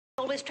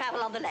always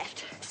travel on the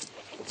left.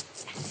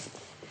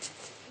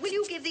 Will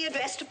you give the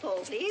address to Paul,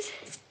 please?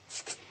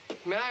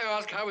 May I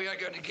ask how we are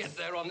going to get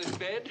there on this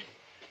bed?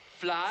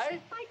 Fly?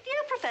 My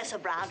dear Professor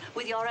Brown,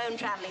 with your own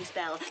travelling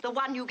spell, the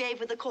one you gave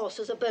with the course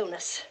as a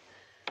bonus.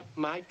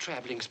 My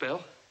travelling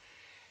spell?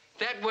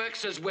 That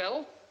works as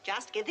well?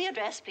 Just give the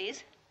address,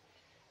 please.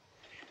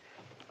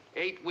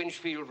 8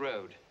 Winchfield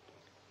Road.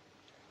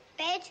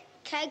 Bed,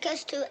 take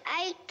us to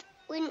 8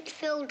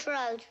 Winchfield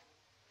Road.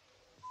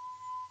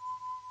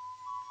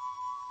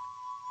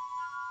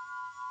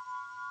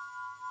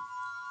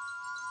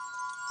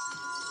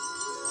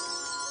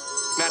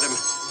 Madam,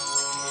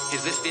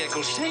 is this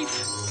vehicle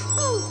safe?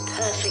 Oh,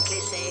 perfectly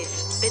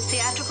safe. Bit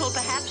theatrical,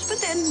 perhaps, but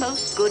then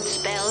most good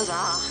spells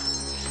are.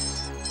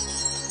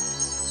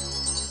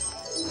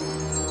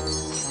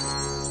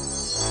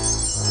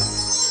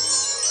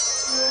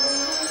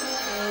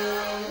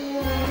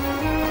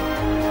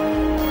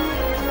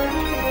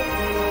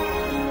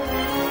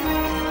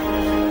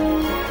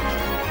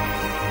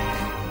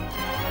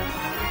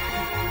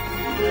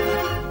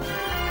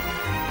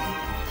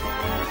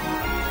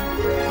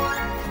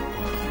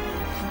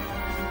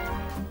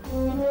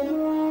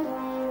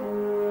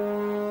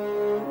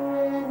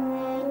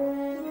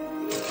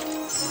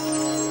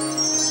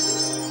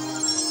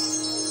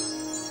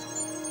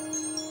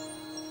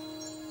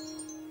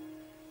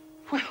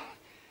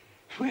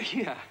 We're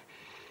here.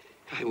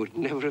 I would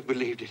never have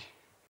believed it.